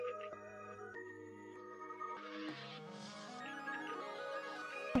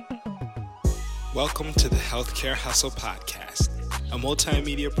Welcome to the Healthcare Hustle Podcast, a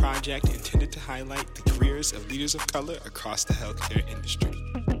multimedia project intended to highlight the careers of leaders of color across the healthcare industry.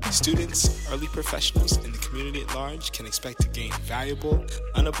 Students, early professionals, and the community at large can expect to gain valuable,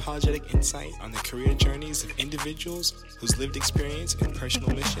 unapologetic insight on the career journeys of individuals whose lived experience and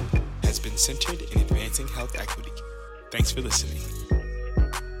personal mission has been centered in advancing health equity. Thanks for listening.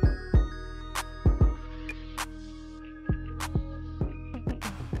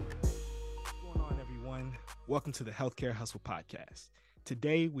 Welcome to the Healthcare Hustle Podcast.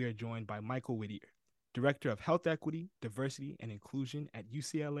 Today, we are joined by Mikel Whittier, Director of Health Equity, Diversity, and Inclusion at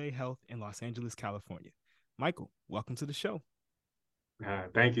UCLA Health in Los Angeles, California. Mikel, welcome to the show.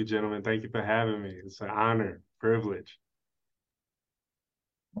 Thank you, gentlemen. Thank you for having me. It's an honor, privilege.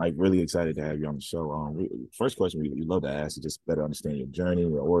 Mike, really excited to have you on the show. First question we love to ask is just better understand your journey,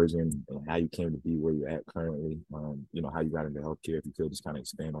 your origin, and how you came to be where you're at currently. How you got into healthcare. If you could just kind of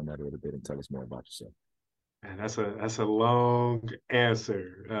expand on that a little bit and tell us more about yourself. And that's a long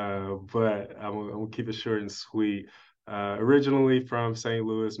answer, but I'm gonna keep it short and sweet. Originally from St.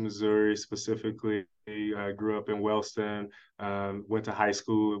 Louis, Missouri, specifically, I grew up in Wellston. Went to high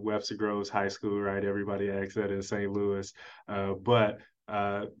school at Webster Groves High School. Right, everybody asks that in St. Louis, but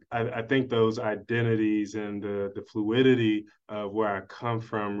I think those identities and the fluidity of where I come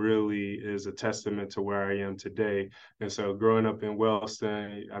from really is a testament to where I am today. And so growing up in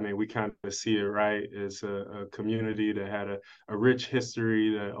Wellston, I mean, we kind of see it, right? It's a community that had a rich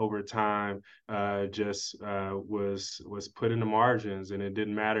history that over time was put in the margins, and it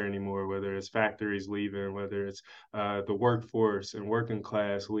didn't matter anymore, whether it's factories leaving, whether it's the workforce and working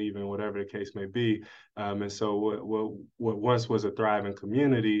class leaving, whatever the case may be. And so what once was a thriving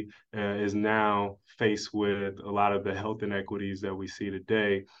community is now faced with a lot of the health inequities that we see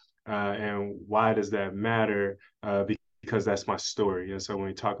today. And why does that matter? Because that's my story. And so when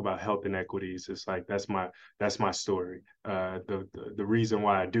we talk about health inequities, it's like that's my story. The reason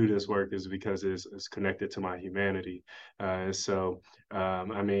why I do this work is because it's connected to my humanity. And so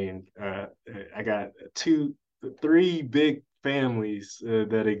I got three big families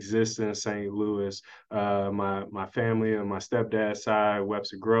that exist in St. Louis. My family on my stepdad's side,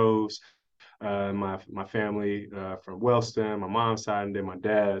 Webster Groves. My family from Wellston, my mom's side, and then my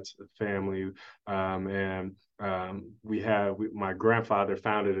dad's family. My grandfather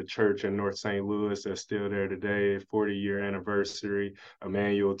founded a church in North St. Louis that's still there today, 40-year anniversary,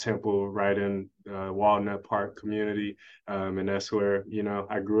 Emmanuel Temple, right in Walnut Park community. And that's where,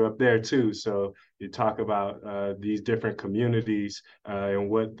 I grew up there too. So you talk about these different communities and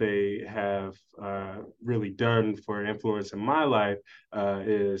what they have really done for influence in my life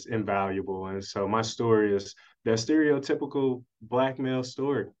is invaluable. And so my story is that stereotypical Black male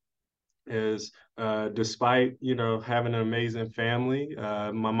story. Is despite having an amazing family,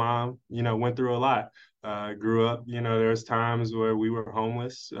 my mom went through a lot. Grew up, there's times where we were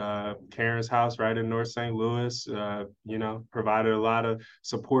homeless. Karen's house right in North St. Louis, provided a lot of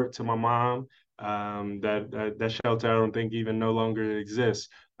support to my mom. That shelter I don't think even no longer exists.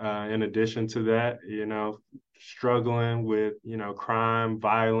 In addition to that, struggling with crime,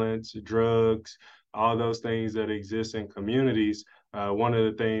 violence, drugs, all those things that exist in communities. One of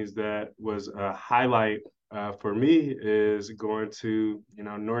the things that was a highlight for me is going to,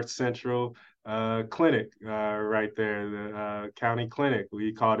 North Central Clinic right there, the county clinic.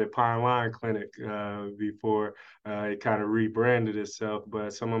 We called it Pine Line Clinic before it kind of rebranded itself.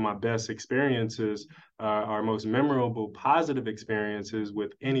 But some of my best experiences, our most memorable, positive experiences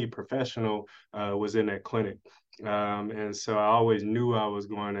with any professional was in that clinic. And so I always knew I was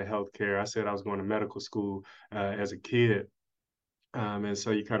going to healthcare. I said I was going to medical school as a kid. And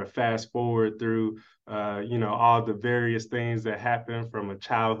so you kind of fast forward through, all the various things that happen from a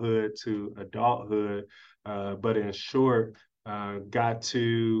childhood to adulthood. But in short, got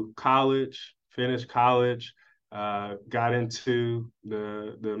to college, finished college, got into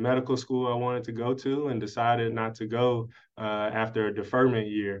the medical school I wanted to go to and decided not to go after a deferment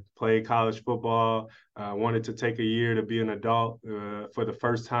year. Played college football, wanted to take a year to be an adult for the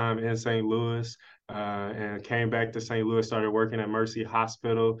first time in St. Louis. And came back to St. Louis, started working at Mercy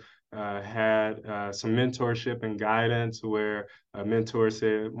Hospital, had some mentorship and guidance where a mentor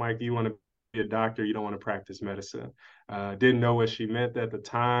said, Mike, you want to be a doctor, you don't want to practice medicine. Didn't know what she meant at the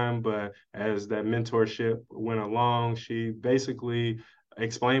time, but as that mentorship went along, she basically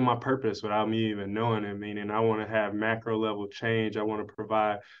explain my purpose without me even knowing it, meaning I want to have macro level change. I want to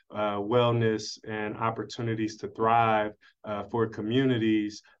provide wellness and opportunities to thrive for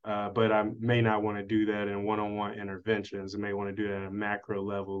communities, but I may not want to do that in one-on-one interventions. I may want to do that at a macro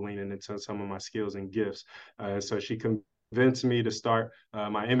level, leaning into some of my skills and gifts. So she convinced me to start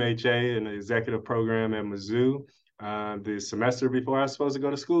my MHA in the executive program at Mizzou the semester before I was supposed to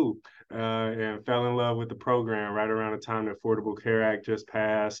go to school, and fell in love with the program right around the time the Affordable Care Act just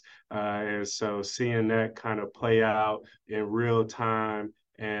passed. And so seeing that kind of play out in real time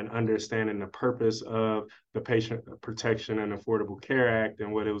and understanding the purpose of the Patient Protection and Affordable Care Act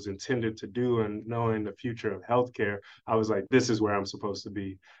and what it was intended to do, and knowing the future of healthcare, I was like, this is where I'm supposed to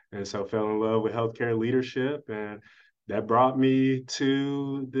be. And so fell in love with healthcare leadership, and that brought me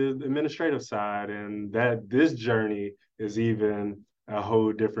to the administrative side. And that this journey is even a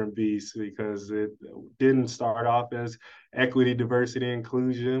whole different beast, because it didn't start off as equity, diversity,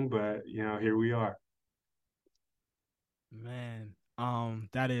 inclusion, but here we are. Man,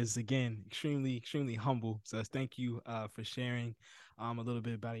 that is again extremely humble. So thank you for sharing a little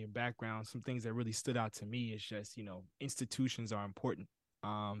bit about your background. Some things that really stood out to me is just, institutions are important.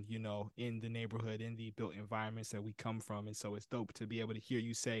 In the neighborhood, in the built environments that we come from. And so it's dope to be able to hear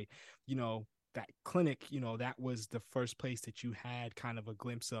you say, that clinic, that was the first place that you had kind of a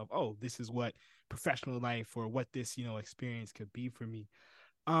glimpse of, oh, this is what professional life, or what this, experience could be for me.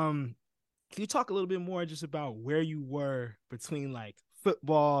 Can you talk a little bit more just about where you were between like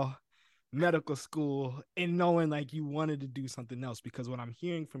football, medical school, and knowing like you wanted to do something else? Because what I'm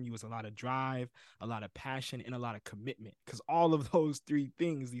hearing from you is a lot of drive, a lot of passion, and a lot of commitment. Because all of those three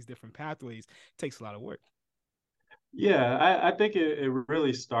things, these different pathways, takes a lot of work. Yeah, I think it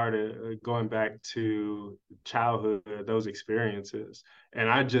really started going back to childhood, those experiences. And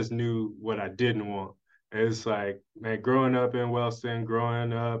I just knew what I didn't want. It's like, man, growing up in Wellston,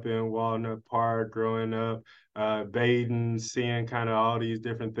 growing up in Walnut Park, growing up Baden, seeing kind of all these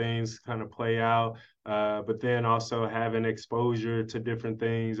different things kind of play out, but then also having exposure to different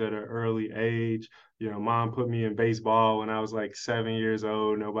things at an early age. Mom put me in baseball when I was like 7 years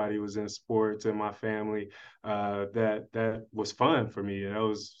old. Nobody was in sports in my family. That was fun for me. That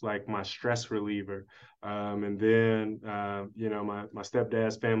was like my stress reliever. And then, my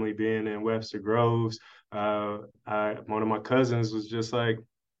stepdad's family being in Webster Groves, one of my cousins was just like,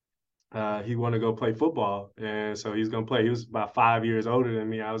 he wanted to go play football. And so he's going to play. He was about 5 years older than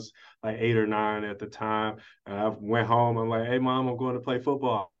me. I was like 8 or 9 at the time. I went home. I'm like, hey, Mom, I'm going to play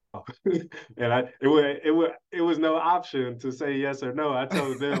football. And it was no option to say yes or no. I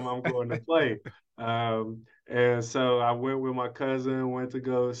told them I'm going to play. And so I went with my cousin, went to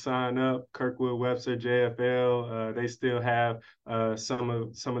go sign up, Kirkwood Webster JFL. They still have some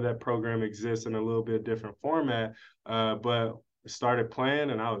of that program exists in a little bit different format, but started playing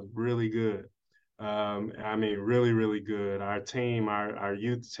and I was really good. I mean, really, really good. Our team, our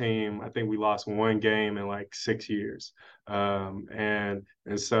youth team, I think we lost one game in like 6 years. And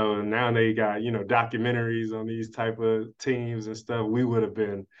so now they got, documentaries on these type of teams and stuff. We would have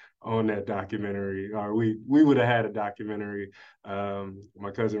been on that documentary, or we would have had a documentary.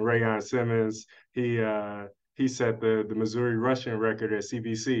 My cousin Rayon Simmons, he set the Missouri rushing record at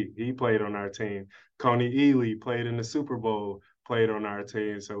CBC. He played on our team. Coney Ely played in the Super Bowl, played on our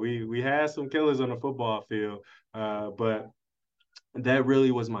team. So we had some killers on the football field, but that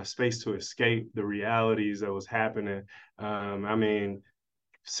really was my space to escape the realities that was happening. I mean,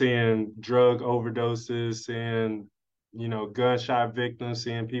 seeing drug overdoses, seeing gunshot victims,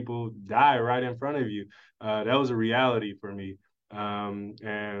 seeing people die right in front of you. That was a reality for me. And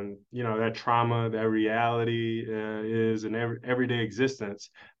that trauma, that reality is an everyday existence.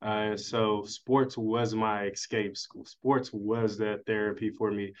 So sports was my escape. Sports was that therapy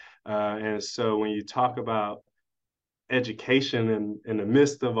for me. And so when you talk about education in the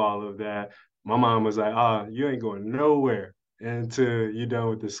midst of all of that, my mom was like, "Oh, you ain't going nowhere until you're done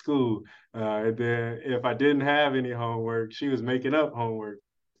with the school." And then if I didn't have any homework, she was making up homework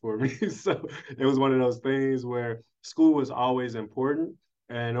for me. So it was one of those things where school was always important.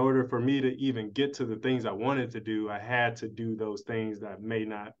 And in order for me to even get to the things I wanted to do, I had to do those things that I may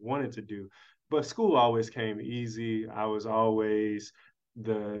not wanted to do. But school always came easy. I was always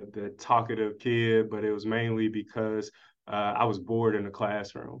the talkative kid, but it was mainly because I was bored in the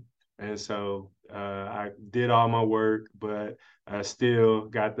classroom. And so I did all my work, but I still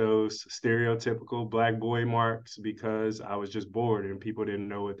got those stereotypical black boy marks because I was just bored and people didn't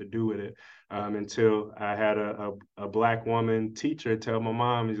know what to do with it, until I had a black woman teacher tell my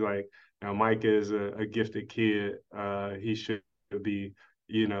mom, he's like, now Mike is a gifted kid. He should be,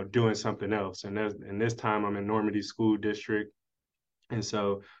 doing something else. And this time I'm in Normandy School District. And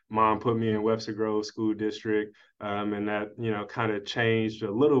so mom put me in Webster Grove School District, and that, kind of changed a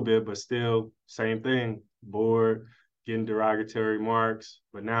little bit, but still same thing, bored, getting derogatory marks.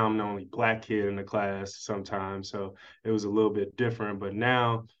 But now I'm the only black kid in the class sometimes. So it was a little bit different. But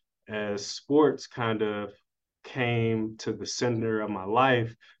now as sports kind of came to the center of my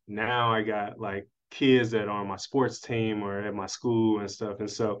life, now I got like kids that are on my sports team or at my school and stuff. And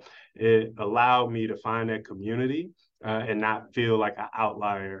so it allowed me to find that community and not feel like an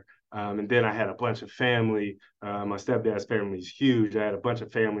outlier. And then I had a bunch of family. My stepdad's family is huge. I had a bunch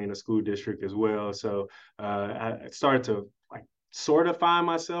of family in the school district as well. So I started to like sort of find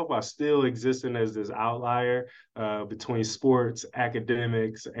myself while still existing as this outlier between sports,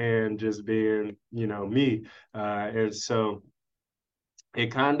 academics, and just being, me. And so it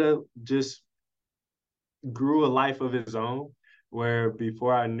kind of just grew a life of his own, where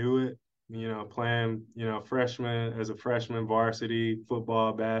before I knew it, playing, as a freshman, varsity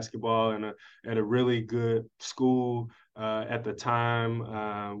football, basketball, and at a really good school at the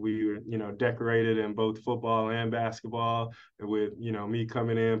time. We were, decorated in both football and basketball with, me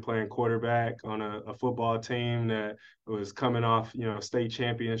coming in playing quarterback on a football team that was coming off, state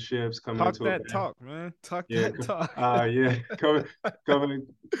championships, coming Talk into a that talk, man. Talk yeah, that talk. yeah, coming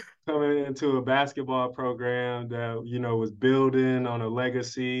coming into a basketball program that was building on a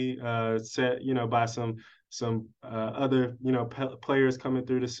legacy set by some other players coming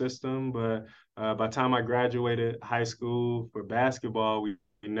through the system. But by the time I graduated high school for basketball, we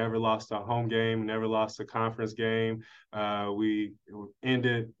never lost a home game, never lost a conference game. We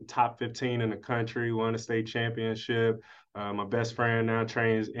ended top 15 in the country, won a state championship. My best friend now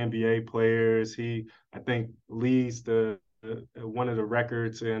trains NBA players. I think, leads one of the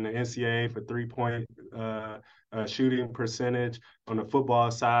records in the NCAA for 3-point shooting percentage. On the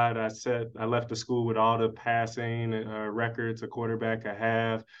football side, I left the school with all the passing records a quarterback I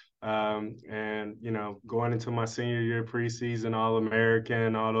have. And going into my senior year, preseason,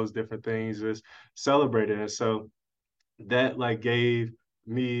 All-American, all those different things, just celebrated. And so that like gave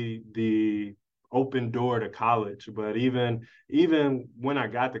me the open door to college. But even when I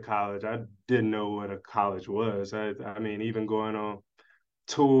got to college, I didn't know what a college was. I mean, even going on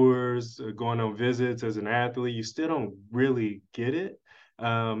tours, going on visits as an athlete, you still don't really get it.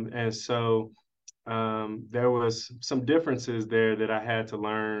 And so there was some differences there that I had to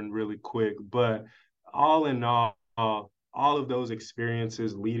learn really quick. But all in all of those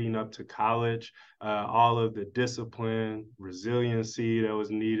experiences leading up to college, all of the discipline, resiliency that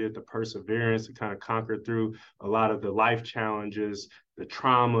was needed, the perseverance to kind of conquer through a lot of the life challenges, the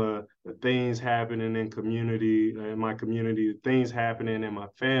trauma, the things happening in my community, the things happening in my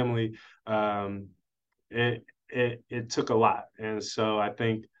family, it took a lot. And so I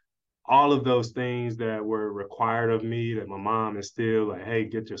think all of those things that were required of me, that my mom instilled, like, hey,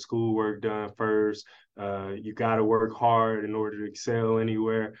 get your schoolwork done first. You got to work hard in order to excel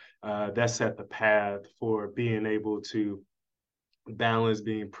anywhere. That set the path for being able to balance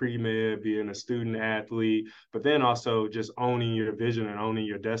being pre-med, being a student athlete, but then also just owning your vision and owning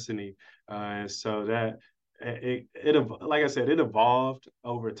your destiny. And so that like I said, it evolved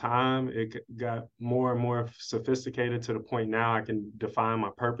over time. It got more and more sophisticated to the point now I can define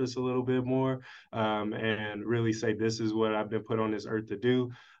my purpose a little bit more, and really say this is what I've been put on this earth to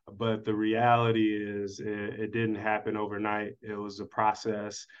do. But the reality is it didn't happen overnight. It was a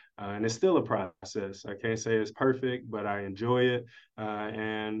process, and it's still a process. I can't say it's perfect, but I enjoy it.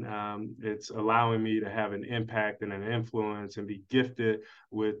 And it's allowing me to have an impact and an influence and be gifted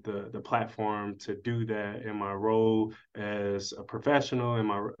with the platform to do that in my role as a professional and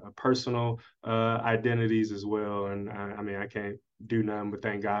my personal identities as well. And I mean, I can't do nothing but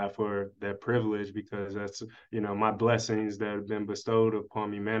thank God for that privilege, because that's, my blessings that have been bestowed upon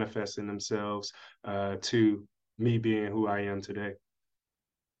me manifesting themselves to me being who I am today.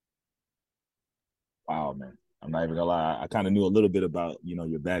 Wow, man. I'm not even gonna lie. I kind of knew a little bit about,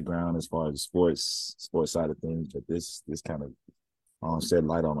 your background as far as sports side of things, but this kind of shed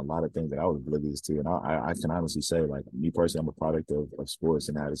light on a lot of things that I was oblivious to. And I can honestly say, like, me personally, I'm a product of sports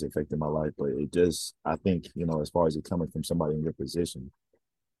and how it's affected my life. But I think, as far as it coming from somebody in your position,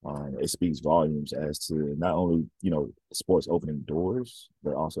 it speaks volumes as to not only, sports opening doors,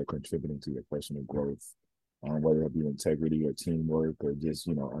 but also contributing to your personal growth, whether it be integrity or teamwork or just,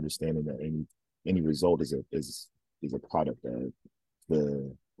 understanding that any result is a product of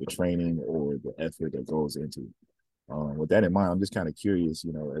the training or the effort that goes into it. With that in mind, I'm just kind of curious,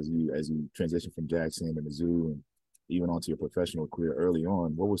 as you transition from Jackson to Mizzou and even onto your professional career early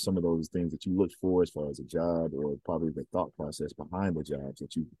on, what were some of those things that you looked for as far as a job, or probably the thought process behind the jobs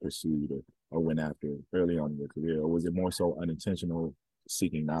that you pursued or went after early on in your career? Or was it more so unintentional,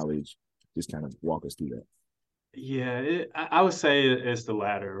 seeking knowledge? Just kind of walk us through that. Yeah, I would say it's the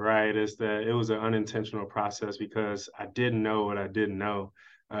latter, right? It was an unintentional process because I didn't know what I didn't know.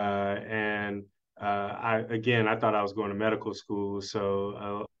 And I thought I was going to medical school.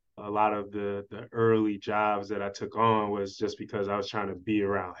 So a lot of the early jobs that I took on was just because I was trying to be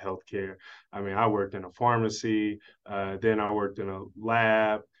around healthcare. I mean, I worked in a pharmacy, then I worked in a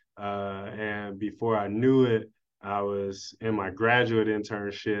lab, and before I knew it, I was in my graduate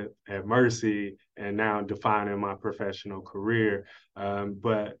internship at Mercy, and now defining my professional career.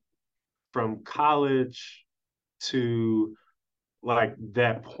 But from college to like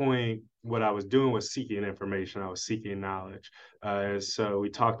that point, what I was doing was seeking information. I was seeking knowledge. So we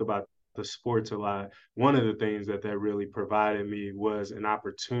talked about the sports a lot. One of the things that really provided me was an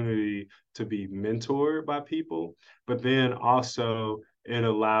opportunity to be mentored by people, but then also it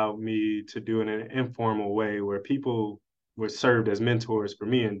allowed me to do it in an informal way where people were served as mentors for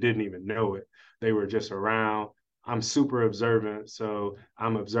me and didn't even know it. They were just around. I'm super observant, so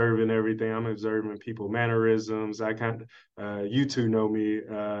I'm observing everything. I'm observing people mannerisms. I kind of you two know me,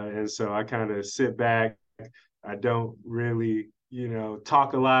 and so I kind of sit back. I don't really,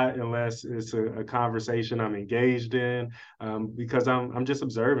 talk a lot unless it's a conversation I'm engaged in, because I'm just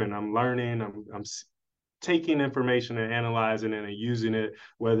observing. I'm learning. I'm taking information and analyzing it and using it,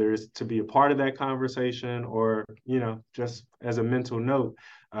 whether it's to be a part of that conversation or just as a mental note.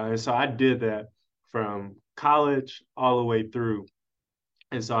 And so I did that from college all the way through.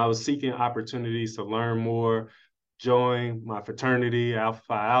 And so I was seeking opportunities to learn more, join my fraternity, Alpha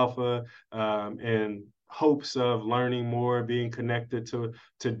Phi Alpha, in hopes of learning more, being connected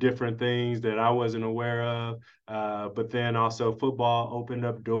to different things that I wasn't aware of. But then also football opened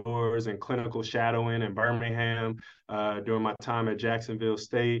up doors and clinical shadowing in Birmingham during my time at Jacksonville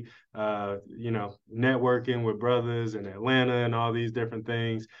State, networking with brothers in Atlanta and all these different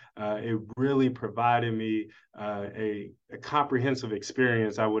things. It really provided me a comprehensive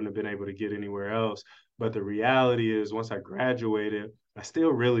experience I wouldn't have been able to get anywhere else. But the reality is, once I graduated, I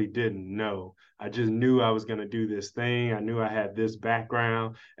still really didn't know. I just knew I was going to do this thing. I knew I had this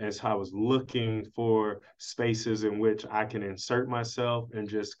background. And so I was looking for spaces in which I can insert myself and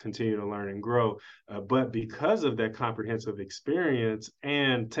just continue to learn and grow. But because of that comprehensive experience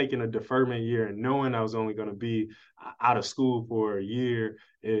and taking a deferment year and knowing I was only going to be out of school for a year,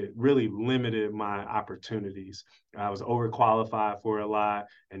 it really limited my opportunities. I was overqualified for a lot,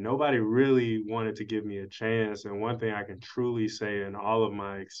 and nobody really wanted to give me a chance. And one thing I can truly say in all of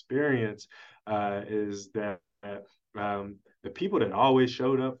my experience is that the people that always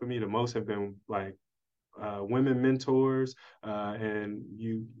showed up for me the most have been like women mentors, and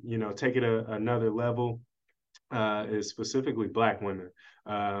take it another level. Is specifically Black women,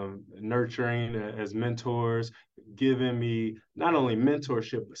 nurturing as mentors, giving me not only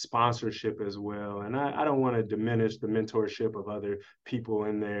mentorship, but sponsorship as well. And I don't want to diminish the mentorship of other people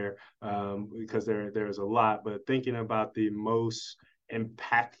in there, because there's a lot, but thinking about the most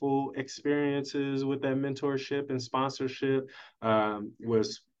impactful experiences with that mentorship and sponsorship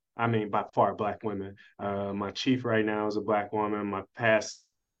was, I mean, by far Black women. My chief right now is a Black woman. My past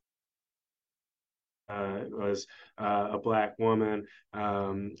was a Black woman.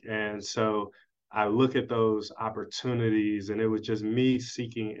 And so I look at those opportunities, and it was just me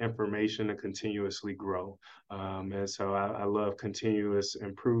seeking information to continuously grow. And so I love continuous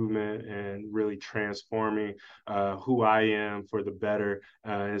improvement and really transforming who I am for the better.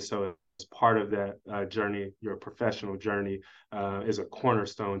 And so as part of that journey, your professional journey is a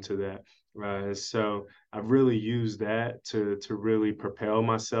cornerstone to that. So I've really used that to really propel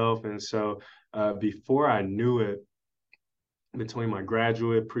myself. And so before I knew it, between my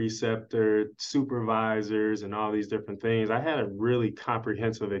graduate preceptor, supervisors, and all these different things, I had a really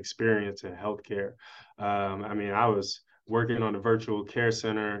comprehensive experience in healthcare. I mean, I was working on the virtual care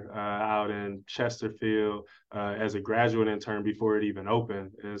center out in Chesterfield as a graduate intern before it even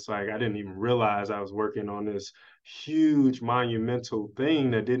opened. And it's like I didn't even realize I was working on this huge monumental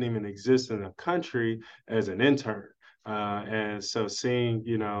thing that didn't even exist in the country as an intern. And so seeing,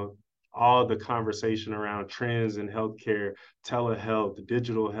 all the conversation around trends in healthcare, telehealth,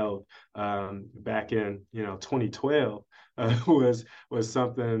 digital health, back in 2012 was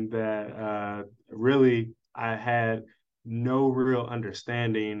something that really I had no real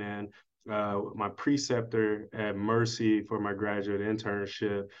understanding. And my preceptor at Mercy for my graduate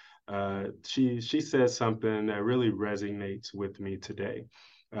internship, she said something that really resonates with me today.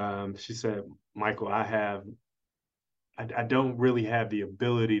 She said, "Michael, I don't really have the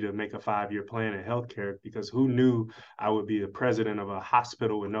ability to make a 5-year plan in healthcare, because who knew I would be the president of a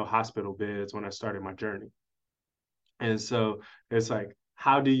hospital with no hospital beds when I started my journey." And so it's like,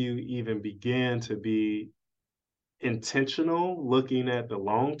 how do you even begin to be intentional looking at the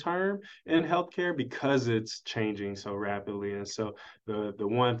long term in healthcare, because it's changing so rapidly? And so the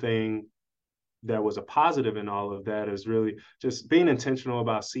one thing that was a positive in all of that is really just being intentional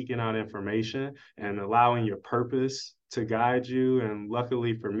about seeking out information and allowing your purpose to guide you. And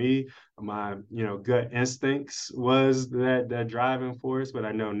luckily for me, my gut instincts was that driving force. But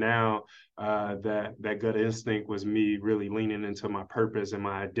I know now that gut instinct was me really leaning into my purpose and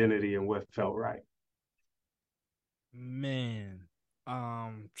my identity and what felt right. Man,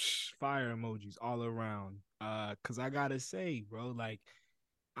 fire emojis all around. Cause I gotta say, bro, like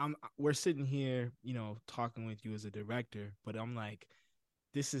we're sitting here, talking with you as a director, but I'm like,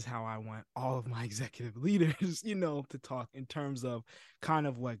 this is how I want all of my executive leaders, to talk in terms of kind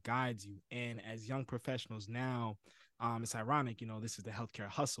of what guides you. And as young professionals now, it's ironic, this is the healthcare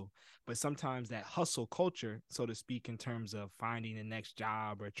hustle, but sometimes that hustle culture, so to speak, in terms of finding the next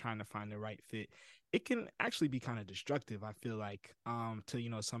job or trying to find the right fit, it can actually be kind of destructive, I feel like,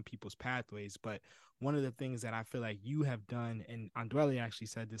 to, some people's pathways. But one of the things that I feel like you have done, and Andrelli actually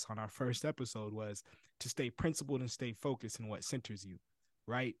said this on our first episode, was to stay principled and stay focused in what centers you.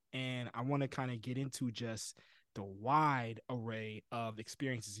 Right. And I want to kind of get into just the wide array of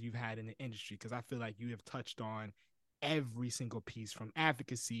experiences you've had in the industry, because I feel like you have touched on every single piece, from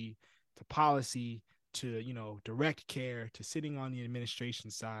advocacy to policy to, direct care to sitting on the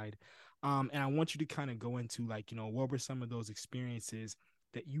administration side. And I want you to kind of go into, like, what were some of those experiences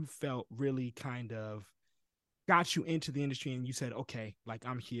that you felt really kind of got you into the industry and you said, okay, like,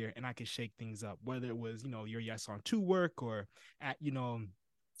 I'm here and I can shake things up, whether it was, your Yes on 2 work or at,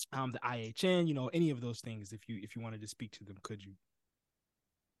 the IHN, any of those things. If you wanted to speak to them, could you?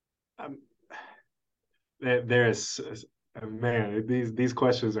 There's Man, these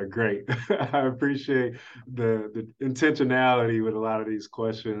questions are great. I appreciate the intentionality with a lot of these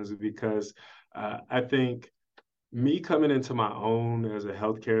questions, because I think me coming into my own as a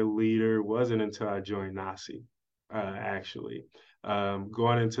healthcare leader wasn't until I joined NACI, actually.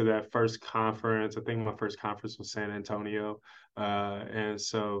 Going into that first conference, I think my first conference was San Antonio. And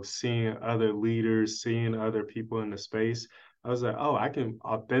so seeing other leaders, seeing other people in the space, I was like, oh, I can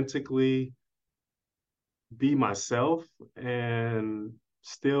authentically be myself and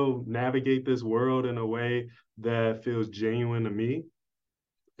still navigate this world in a way that feels genuine to me.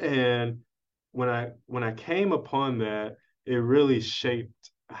 And when I came upon that, it really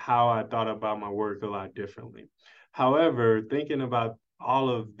shaped how I thought about my work a lot differently. However, thinking about all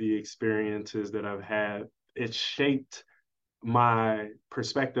of the experiences that I've had, it shaped my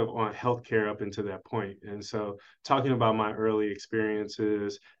perspective on healthcare up until that point. And so talking about my early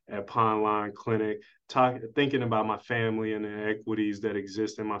experiences at Pond Line Clinic, thinking about my family and the equities that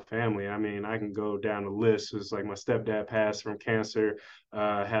exist in my family. I mean, I can go down the list. It's like my stepdad passed from cancer,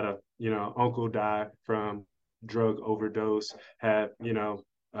 had a, uncle die from drug overdose, had,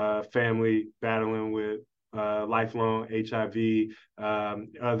 family battling with lifelong HIV,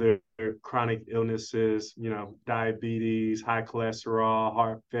 other chronic illnesses, diabetes, high cholesterol,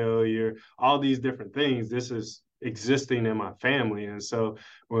 heart failure, all these different things. This is existing in my family. And so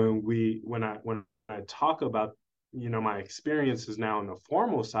when I talk about, my experiences now on the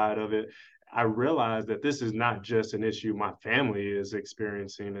formal side of it, I realized that this is not just an issue my family is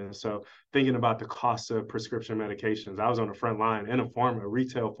experiencing. And so thinking about the cost of prescription medications, I was on the front line in a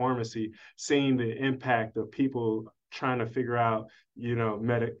retail pharmacy, seeing the impact of people trying to figure out,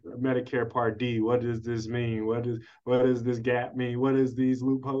 Medicare Part D. What does this mean? What does this gap mean? What is these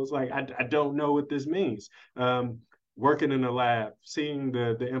loopholes? Like, I don't know what this means. Working in the lab, seeing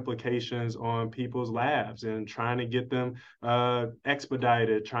the implications on people's labs and trying to get them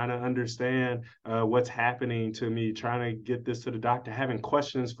expedited, trying to understand what's happening to me, trying to get this to the doctor, having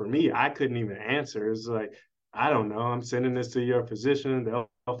questions for me I couldn't even answer. It's like, I don't know. I'm sending this to your physician. They'll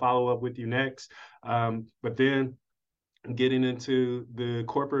follow up with you next. But then getting into the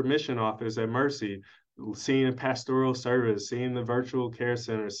corporate mission office at Mercy, seeing pastoral service, seeing the virtual care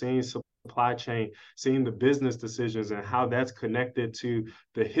center, seeing supply chain, seeing the business decisions and how that's connected to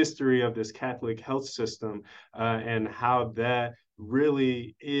the history of this Catholic health system, and how that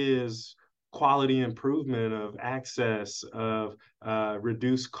really is quality improvement of access, of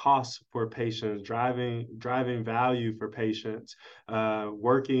reduced costs for patients, driving value for patients. I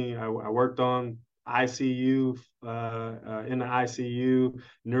worked on ICU, in the ICU,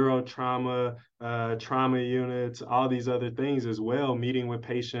 neurotrauma, trauma units, all these other things as well, meeting with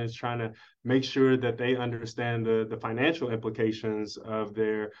patients, trying to make sure that they understand the financial implications of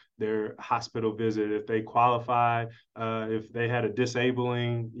their hospital visit. If they qualify, if they had a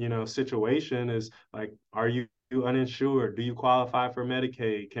disabling, situation, is like, are you uninsured? Do you qualify for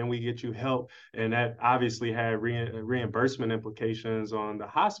Medicaid? Can we get you help? And that obviously had reimbursement implications on the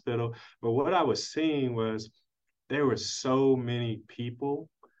hospital. But what I was seeing was there were so many people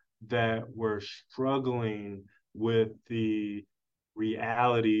that were struggling with the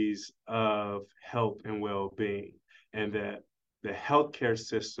realities of health and well-being, and that the healthcare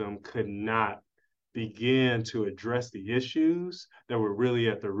system could not begin to address the issues that were really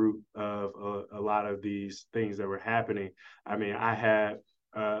at the root of a lot of these things that were happening. I mean, I had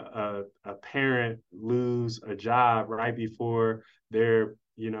a parent lose a job right before their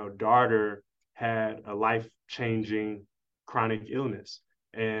daughter had a life-changing chronic illness,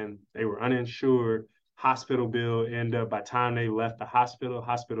 and they were uninsured. Hospital bill end up, by the time they left the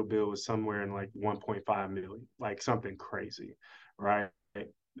hospital bill was somewhere in like 1.5 million, like something crazy, right?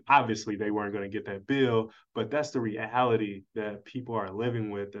 Obviously they weren't going to get that bill, but that's the reality that people are living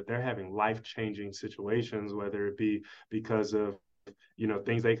with, that they're having life-changing situations, whether it be because of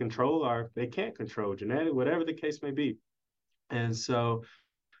things they control or they can't control, genetic, whatever the case may be. And so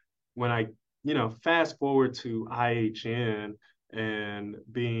when I, fast forward to IHN and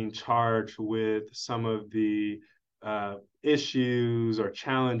being charged with some of the issues or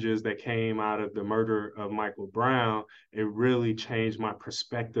challenges that came out of the murder of Michael Brown, it really changed my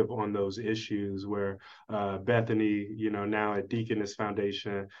perspective on those issues. Where Bethany, now at Deaconess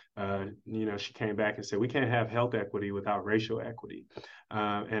Foundation, she came back and said, we can't have health equity without racial equity.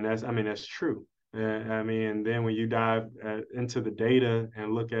 And that's true. And then when you dive into the data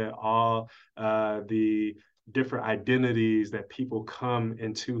and look at all the different identities that people come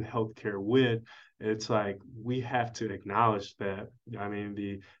into healthcare with, it's like we have to acknowledge that. I mean,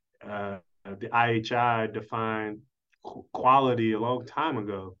 the IHI defined quality a long time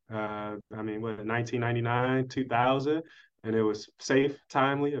ago. What, 1999, 2000, and it was safe,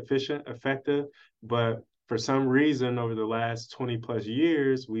 timely, efficient, effective. But for some reason, over the last 20 plus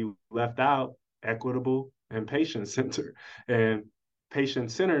years, we left out equitable and patient centered. And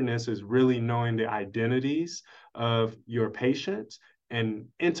patient centeredness is really knowing the identities of your patients and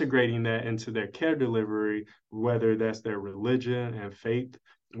integrating that into their care delivery, whether that's their religion and faith,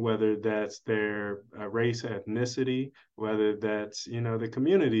 whether that's their race, ethnicity, whether that's, the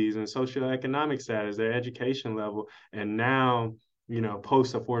communities and socioeconomic status, their education level. And now,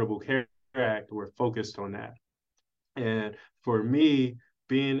 post Affordable Care Act, we're focused on that. And for me,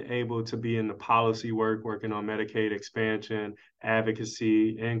 being able to be in the policy work, working on Medicaid expansion,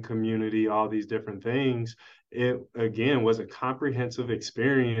 advocacy, and community, all these different things, it again was a comprehensive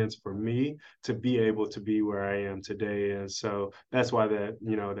experience for me to be able to be where I am today. And so that's why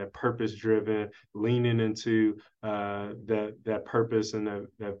that purpose driven, leaning into that purpose and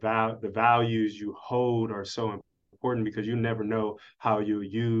the values you hold are so important, because you never know how you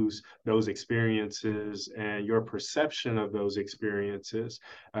use those experiences and your perception of those experiences.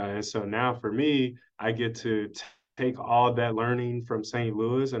 And so now for me, I get to take all that learning from St.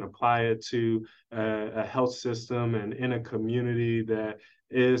 Louis and apply it to a health system and in a community that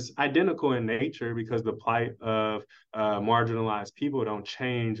is identical in nature, because the plight of marginalized people don't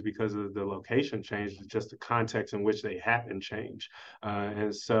change because of the location change, it's just the context in which they happen change.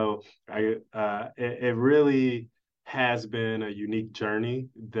 And so it really has been a unique journey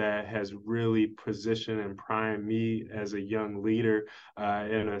that has really positioned and primed me as a young leader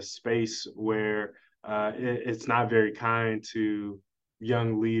in a space where it's not very kind to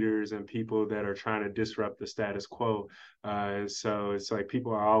young leaders and people that are trying to disrupt the status quo. And so it's like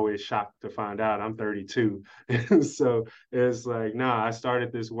people are always shocked to find out I'm 32. And so it's like, no, I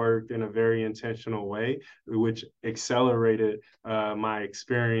started this work in a very intentional way, which accelerated my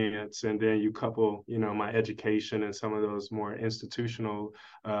experience. And then you couple, my education and some of those more institutional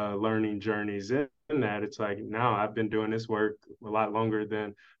learning journeys in that, it's like, now I've been doing this work a lot longer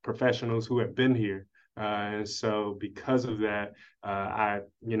than professionals who have been here. And so because of that, I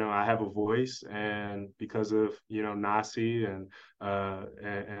have a voice, and because of, NACI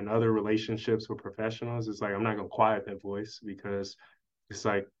and other relationships with professionals, it's like, I'm not going to quiet that voice, because it's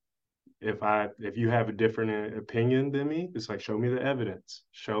like, if you have a different opinion than me, it's like, show me the evidence,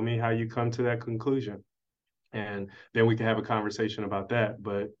 show me how you come to that conclusion. And then we can have a conversation about that.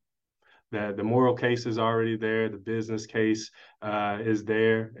 But the moral case is already there. The business case is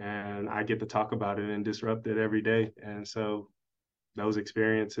there, and I get to talk about it and disrupt it every day. And so those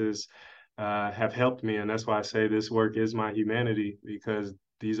experiences have helped me. And that's why I say this work is my humanity, because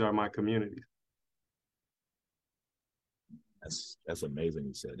these are my communities. That's amazing.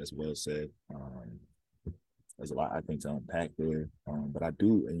 You said that's well said. There's a lot, I think, to unpack there. But I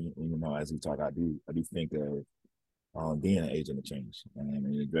do, and, as we talk, I do think of being an agent of change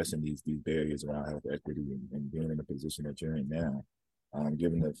and addressing these barriers around health equity, and being in the position that you're in now,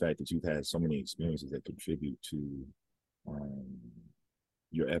 given the fact that you've had so many experiences that contribute to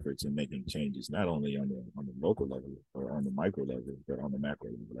your efforts in making changes, not only on the local level or on the micro level, but on the macro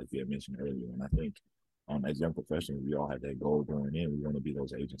level, like you had mentioned earlier. And I think as young professionals, we all have that goal going in. We want to be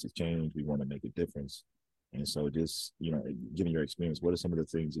those agents of change. We want to make a difference. And so just, given your experience, what are some of the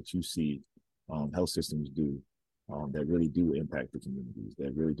things that you see health systems do that really do impact the communities,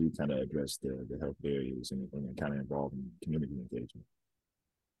 that really do kind of address the health barriers and kind of involve in community engagement?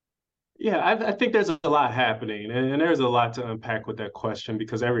 Yeah, I think there's a lot happening, and there's a lot to unpack with that question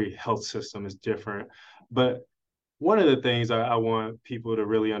because every health system is different. But one of the things I want people to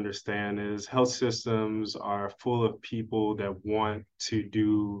really understand is health systems are full of people that want to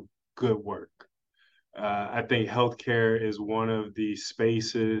do good work. I think healthcare is one of the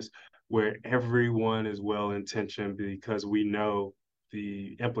spaces where everyone is well intentioned because we know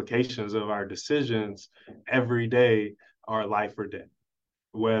the implications of our decisions every day are life or death,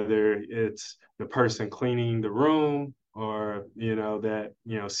 whether it's the person cleaning the room or that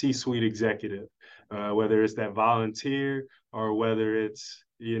C-suite executive, whether it's that volunteer or whether it's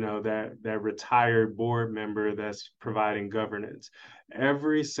that retired board member that's providing governance.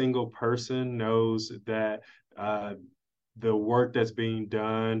 Every single person knows that the work that's being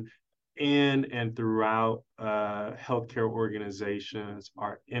done in and throughout healthcare organizations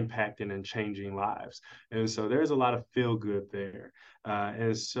are impacting and changing lives. And so there's a lot of feel good there.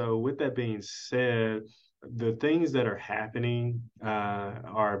 And so with that being said, the things that are happening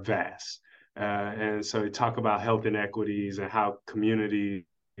are vast. And so you talk about health inequities and how communities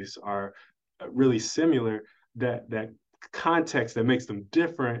are really similar, that context that makes them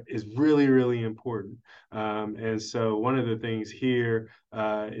different is really, really important. And so one of the things here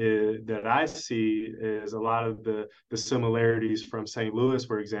that I see is a lot of the similarities from St. Louis,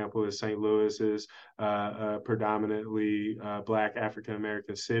 for example, is St. Louis is a predominantly Black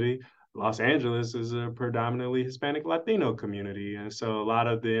African-American city. Los Angeles is a predominantly Hispanic Latino community. And so a lot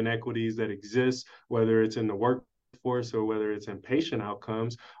of the inequities that exist, whether it's in the workforce or whether it's in patient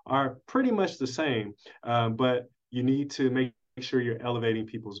outcomes, are pretty much the same. But you need to make sure you're elevating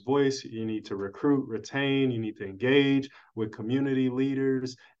people's voice. You need to recruit, retain, you need to engage with community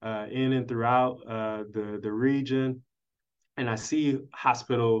leaders in and throughout the region. And I see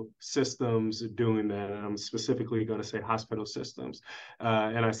hospital systems doing that. And I'm specifically going to say hospital systems.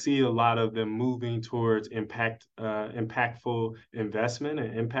 And I see a lot of them moving towards impactful investment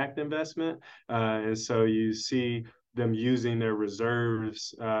and impact investment. And so you see them using their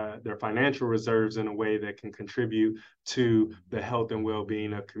reserves, their financial reserves in a way that can contribute to the health and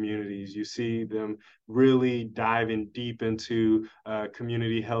well-being of communities. You see them really diving deep into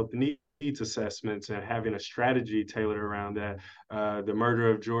community health needs assessments and having a strategy tailored around that. The murder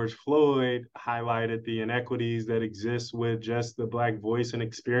of George Floyd highlighted the inequities that exist with just the Black voice and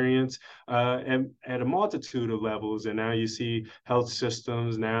experience and at a multitude of levels. And now you see health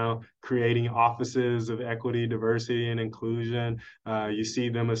systems now creating offices of equity, diversity, and inclusion. You see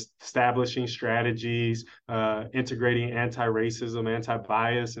them establishing strategies, integrating anti-racism,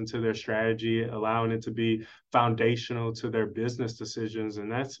 anti-bias into their strategy, allowing it to be foundational to their business decisions.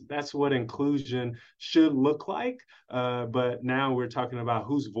 And that's what inclusion should look like. But now we're talking about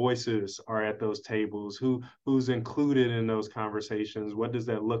whose voices are at those tables, who's included in those conversations. What does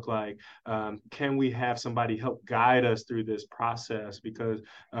that look like? Can we have somebody help guide us through this process? Because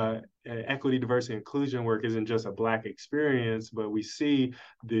equity, diversity, inclusion work isn't just a Black experience, but we see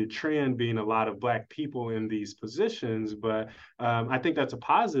the trend being a lot of Black people in these positions. But I think that's a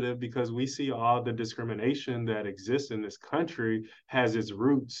positive because we see all the discrimination that exists in this country has its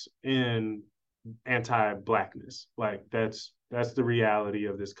roots in anti-Blackness. Like that's the reality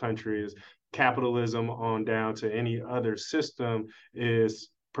of this country is capitalism on down to any other system is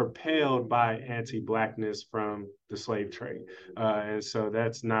propelled by anti-Blackness from the slave trade. And so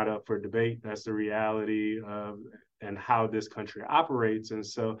that's not up for debate. That's the reality of and how this country operates. And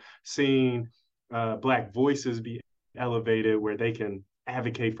so seeing Black voices be elevated where they can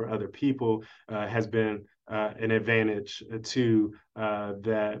advocate for other people has been an advantage to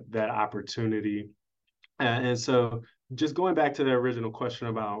that opportunity. And so just going back to the original question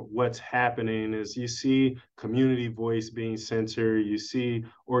about what's happening is you see community voice being censored, you see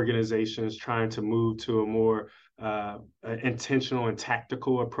organizations trying to move to a more intentional and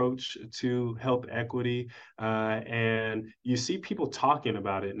tactical approach to health equity. And you see people talking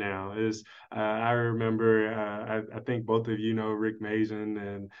about it now. I remember, I think both of you know Rick Mason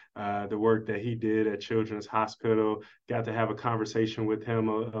and the work that he did at Children's Hospital. Got to have a conversation with him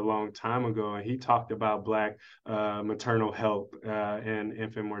a long time ago, and he talked about Black maternal health and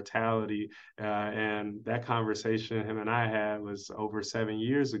infant mortality. And that conversation him and I had was over 7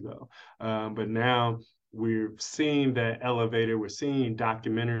 years ago. But now we're seeing that elevator. We're seeing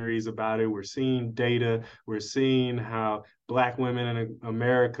documentaries about it. We're seeing data. We're seeing how Black women in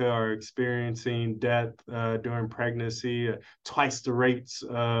America are experiencing death during pregnancy, twice the rates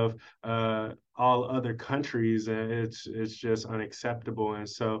of all other countries, and it's just unacceptable. And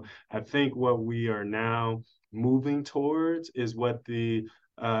so I think what we are now moving towards is what the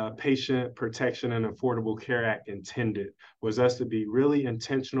Patient Protection and Affordable Care Act intended, was us to be really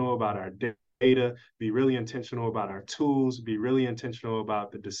intentional about our data, be really intentional about our tools, be really intentional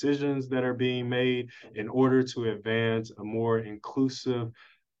about the decisions that are being made in order to advance a more inclusive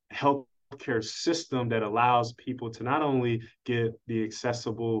healthcare system that allows people to not only get the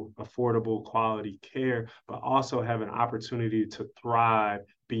accessible, affordable, quality care, but also have an opportunity to thrive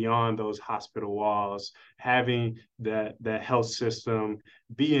beyond those hospital walls, having that health system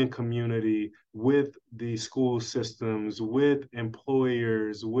be in community with the school systems, with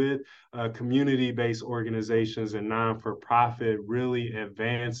employers, with community-based organizations and non-for-profit, really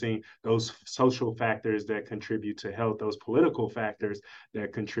advancing those social factors that contribute to health, those political factors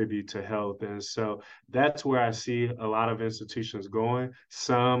that contribute to health. And so that's where I see a lot of institutions going,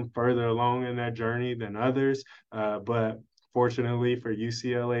 some further along in that journey than others. But fortunately for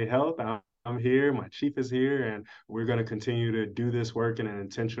UCLA Health, I'm here, my chief is here, and we're going to continue to do this work in an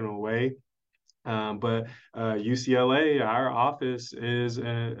intentional way. But UCLA, our office is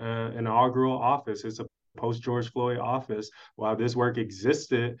an inaugural office. It's a post-George Floyd office. While this work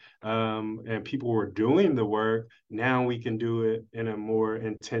existed and people were doing the work, now we can do it in a more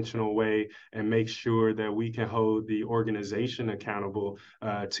intentional way and make sure that we can hold the organization accountable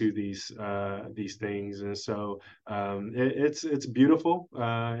to these things. And so it's beautiful,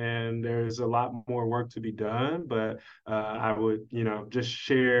 and there's a lot more work to be done. But I would, just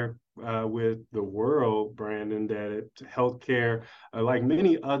share with the world, Brandon, that healthcare, like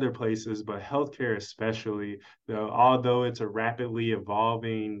many other places, but healthcare especially, although it's a rapidly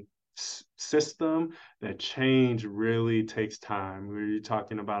evolving system, that change really takes time. We're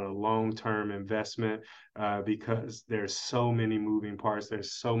talking about a long-term investment because there's so many moving parts,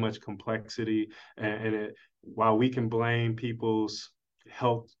 there's so much complexity, and while we can blame people's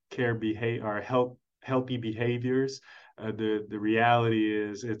healthcare behavior or healthy behaviors, the reality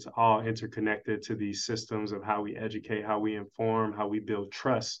is it's all interconnected to these systems of how we educate, how we inform, how we build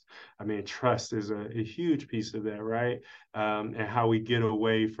trust. I mean, trust is a huge piece of that, right? And how we get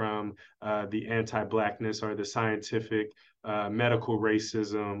away from the anti-Blackness or the scientific medical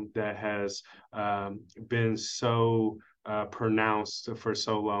racism that has been so pronounced for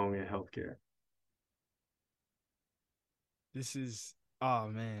so long in healthcare. This is, oh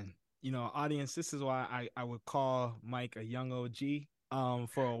man, audience, this is why I would call Mike a young OG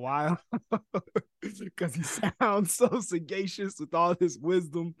for a while, because he sounds so sagacious with all his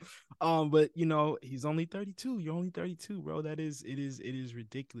wisdom. But he's only 32. You're only 32, bro. It is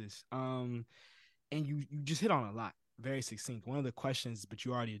ridiculous. And you just hit on a lot, very succinct. One of the questions, but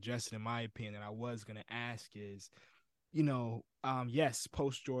you already addressed it in my opinion, that I was gonna ask is, yes,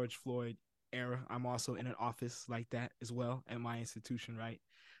 post George Floyd era, I'm also in an office like that as well at my institution, right?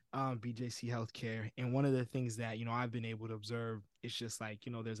 BJC Healthcare. And one of the things that, I've been able to observe is just like,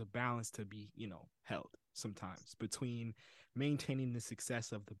 there's a balance to be, held sometimes between maintaining the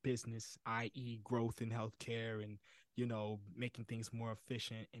success of the business, i.e. growth in healthcare and, making things more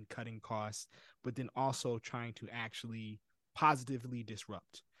efficient and cutting costs, but then also trying to actually positively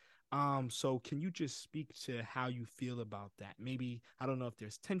disrupt. So can you just speak to how you feel about that? Maybe, I don't know if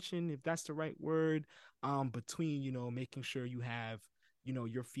there's tension, if that's the right word, between, making sure you have,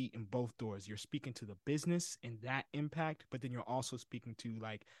 your feet in both doors. You're speaking to the business and that impact, but then you're also speaking to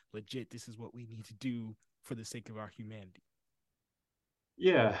like, legit, this is what we need to do for the sake of our humanity.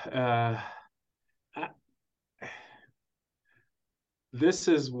 Yeah. This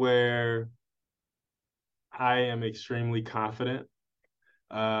is where I am extremely confident.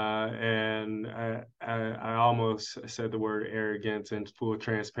 And I almost said the word arrogance and full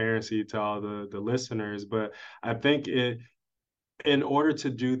transparency to all the listeners, but I think in order to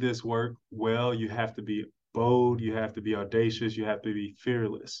do this work well, you have to be bold, you have to be audacious, you have to be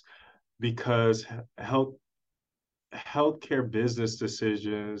fearless, because healthcare business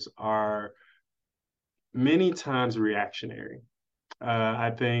decisions are many times reactionary. I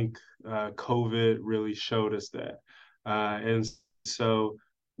think COVID really showed us that. And so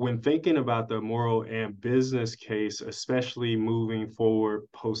when thinking about the moral and business case, especially moving forward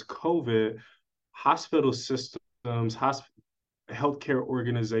post-COVID, hospital systems, healthcare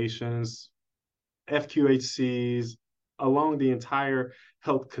organizations, FQHCs, along the entire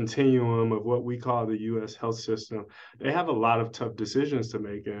health continuum of what we call the U.S. health system, they have a lot of tough decisions to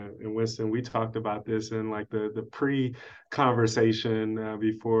make. And Winston, we talked about this in like the pre-conversation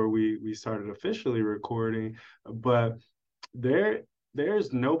before we started officially recording, but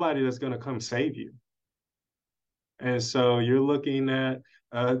there's nobody that's going to come save you. And so you're looking at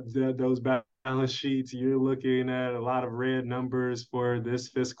those balance sheets. You're looking at a lot of red numbers for this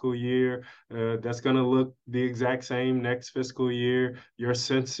fiscal year. That's going to look the exact same next fiscal year. Your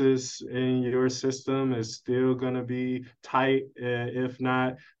census in your system is still going to be tight. If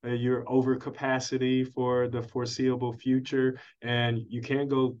not, you're over capacity for the foreseeable future. And you can't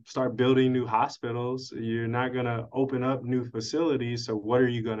go start building new hospitals. You're not going to open up new facilities. So what are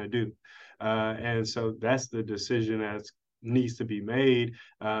you going to do? And so that's the decision that needs to be made.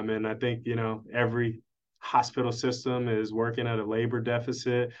 And I think, every hospital system is working at a labor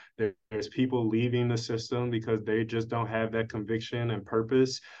deficit. There's people leaving the system because they just don't have that conviction and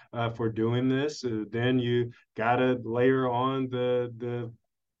purpose for doing this. Then you got to layer on the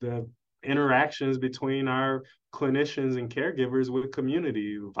interactions between our clinicians and caregivers with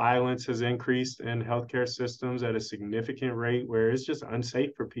community. Violence has increased in healthcare systems at a significant rate where it's just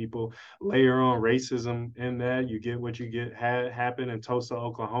unsafe for people. Layer on racism in that, you get what you get happen in Tulsa,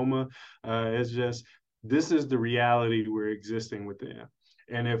 Oklahoma. It's just, this is the reality we're existing within.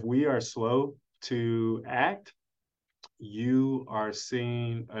 And if we are slow to act, you are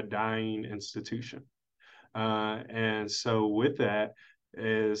seeing a dying institution. And so with that,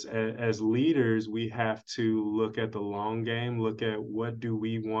 as leaders, we have to look at the long game, look at what do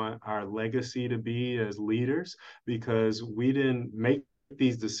we want our legacy to be as leaders, because we didn't make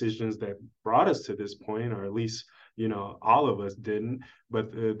these decisions that brought us to this point, or at least, all of us didn't.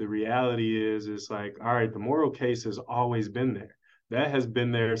 But the reality is like, all right, the moral case has always been there. That has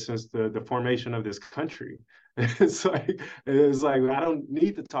been there since the formation of this country. It's like I don't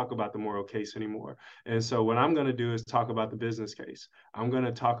need to talk about the moral case anymore. And so what I'm going to do is talk about the business case. I'm going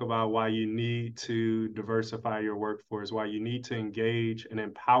to talk about why you need to diversify your workforce, why you need to engage and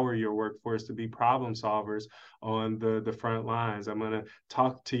empower your workforce to be problem solvers on the front lines. I'm going to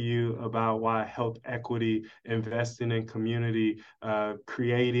talk to you about why health equity, investing in community,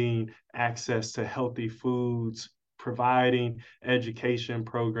 creating access to healthy foods, providing education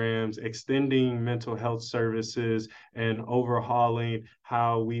programs, extending mental health services, and overhauling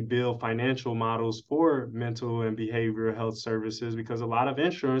how we build financial models for mental and behavioral health services, because a lot of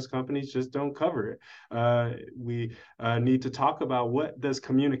insurance companies just don't cover it. We need to talk about what does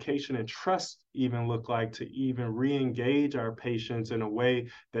communication and trust even look like to even re-engage our patients in a way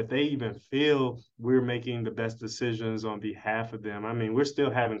that they even feel we're making the best decisions on behalf of them. I mean, we're still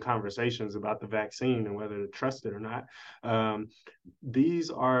having conversations about the vaccine and whether to trust it or not. These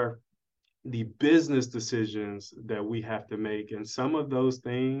are the business decisions that we have to make. And some of those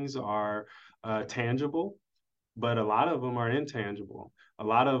things are tangible, but a lot of them are intangible. A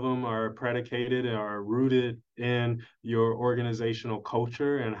lot of them are predicated and are rooted in your organizational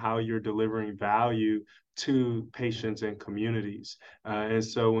culture and how you're delivering value to patients and communities. And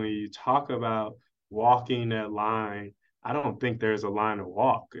so when you talk about walking that line, I don't think there's a line to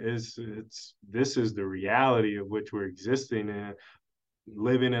walk. This is the reality of which we're existing in.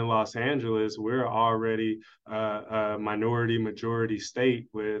 Living in Los Angeles, we're already a minority majority state,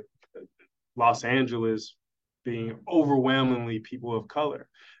 with Los Angeles being overwhelmingly people of color.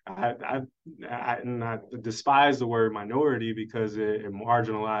 I despise the word minority because it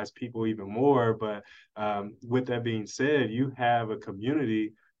marginalized people even more. But with that being said, you have a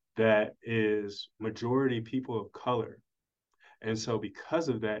community that is majority people of color. And so because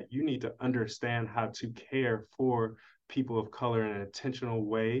of that, you need to understand how to care for people of color in an intentional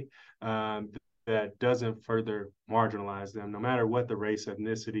way that doesn't further marginalize them, no matter what the race,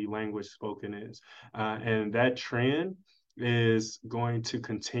 ethnicity, language spoken is. And that trend is going to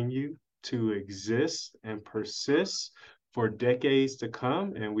continue to exist and persist for decades to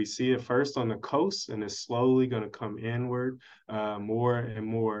come. And we see it first on the coast, and it's slowly going to come inward more and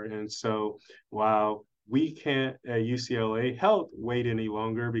more. And so while we can't at UCLA Health wait any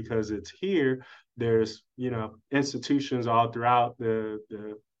longer because it's here, there's institutions all throughout the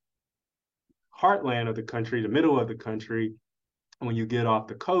heartland of the country, the middle of the country, when you get off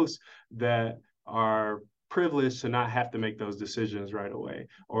the coast, that are privileged to not have to make those decisions right away,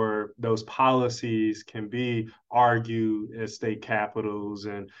 or those policies can be argued at state capitals,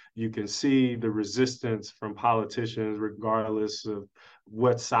 and you can see the resistance from politicians regardless of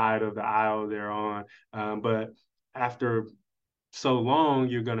what side of the aisle they're on. But after so long,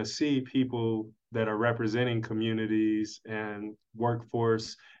 you're going to see people that are representing communities and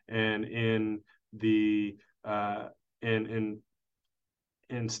workforce and in the in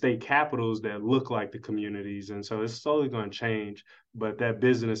in state capitals that look like the communities. And so it's slowly going to change, but that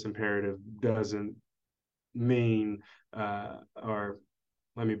business imperative doesn't mean, or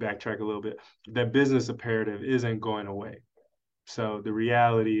let me backtrack a little bit, that business imperative isn't going away. So the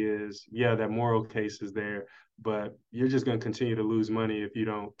reality is, yeah, that moral case is there, but you're just going to continue to lose money if you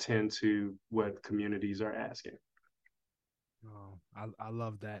don't tend to what communities are asking. Oh, I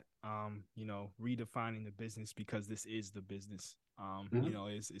love that. Redefining the business, because this is the business.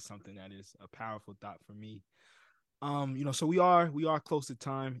 Is something that is a powerful thought for me. So we are close to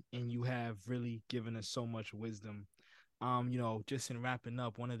time, and you have really given us so much wisdom. Just in wrapping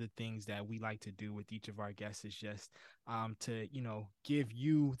up, one of the things that we like to do with each of our guests is just to, give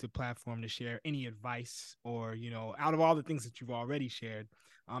you the platform to share any advice, or, out of all the things that you've already shared,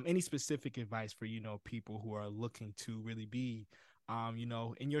 any specific advice for, people who are looking to really be,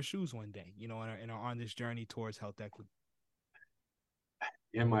 in your shoes one day, and are on this journey towards health equity.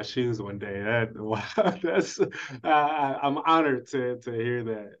 In my shoes one day. Wow, that's I'm honored to hear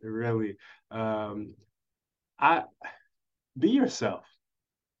that. Really, I be yourself.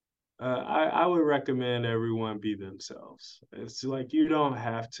 I would recommend everyone be themselves. It's like you don't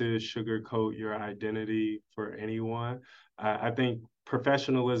have to sugarcoat your identity for anyone. I think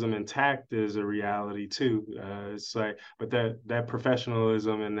professionalism and tact is a reality too. It's like, but that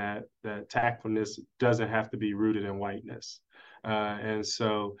professionalism and that tactfulness doesn't have to be rooted in whiteness. And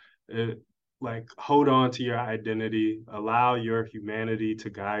so, it, like, hold on to your identity, allow your humanity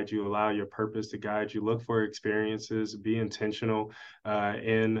to guide you, allow your purpose to guide you. Look for experiences, be intentional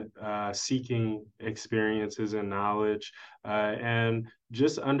in seeking experiences and knowledge, and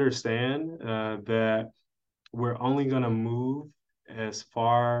just understand that we're only going to move as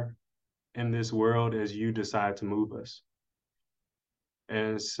far in this world as you decide to move us.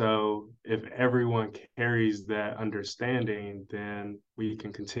 And so if everyone carries that understanding, then we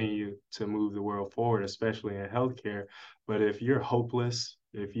can continue to move the world forward, especially in healthcare. But if you're hopeless,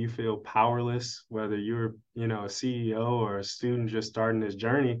 if you feel powerless, whether you're, a CEO or a student just starting this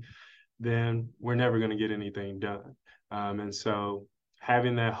journey, then we're never going to get anything done. And so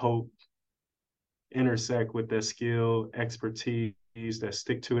having that hope intersect with that skill, expertise, that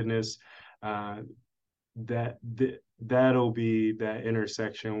stick-to-itness, that'll be that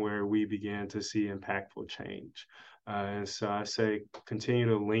intersection where we begin to see impactful change. And so I say, continue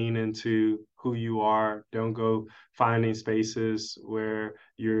to lean into who you are. Don't go finding spaces where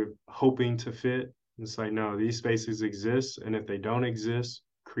you're hoping to fit. It's like, no, these spaces exist. And if they don't exist,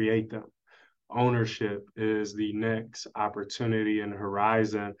 create them. Ownership is the next opportunity and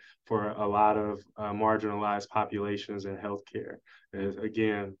horizon for a lot of marginalized populations in healthcare.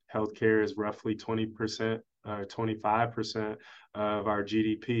 Again, healthcare is roughly 20%, 25% of our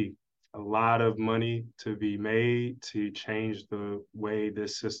GDP. A lot of money to be made to change the way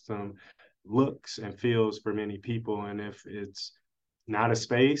this system looks and feels for many people. And if it's not a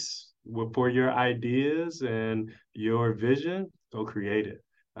space for your ideas and your vision, go create it.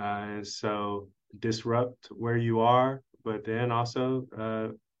 And so disrupt where you are, but then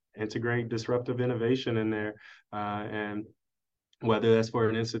also integrate disruptive innovation in there. And whether that's for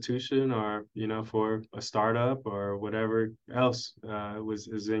an institution or, for a startup or whatever else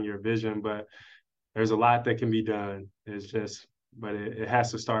is in your vision. But there's a lot that can be done. But it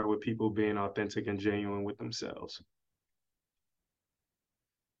has to start with people being authentic and genuine with themselves.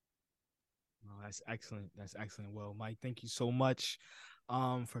 That's excellent. That's excellent. Well, Mike, thank you so much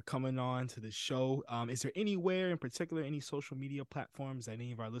for coming on to the show. Is there anywhere in particular, any social media platforms that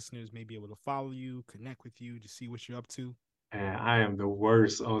any of our listeners may be able to follow you, connect with you, to see what you're up to? And I am the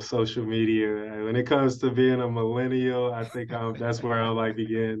worst on social media. When it comes to being a millennial, I think that's where I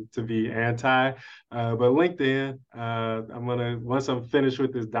begin to be anti. But LinkedIn, once I'm finished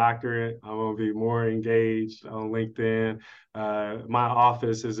with this doctorate, I'm gonna be more engaged on LinkedIn. My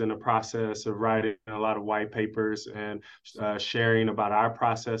office is in the process of writing a lot of white papers and sharing about our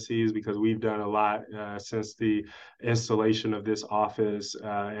processes, because we've done a lot since the installation of this office,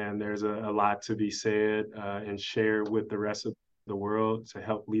 and there's a lot to be said and shared with the rest of the world to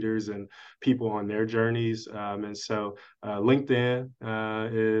help leaders and people on their journeys. And so LinkedIn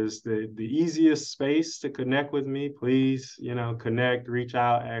is the easiest space to connect with me. Please, connect, reach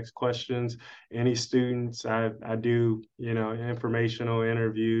out, ask questions. Any students, I do, informational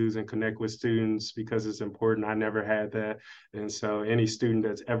interviews and connect with students because it's important. I never had that. And so any student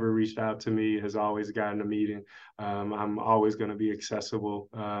that's ever reached out to me has always gotten a meeting. I'm always going to be accessible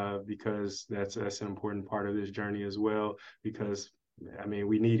because that's an important part of this journey as well, because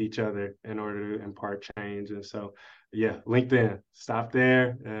we need each other in order to impart change. And so, yeah, LinkedIn, stop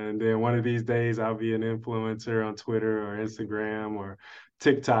there. And then one of these days, I'll be an influencer on Twitter or Instagram or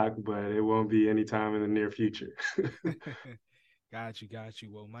TikTok, but it won't be anytime in the near future. Got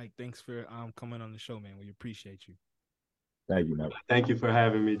you. Well, Mike, thanks for coming on the show, man. We appreciate you. Thank you, man. Thank you for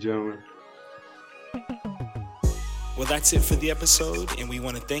having me, gentlemen. Well, that's it for the episode, and we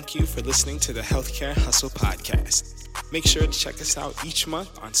want to thank you for listening to the Healthcare Hustle Podcast. Make sure to check us out each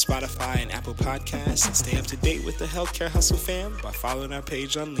month on Spotify and Apple Podcasts, and stay up to date with the Healthcare Hustle fam by following our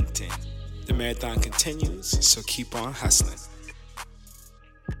page on LinkedIn. The marathon continues, so keep on hustling.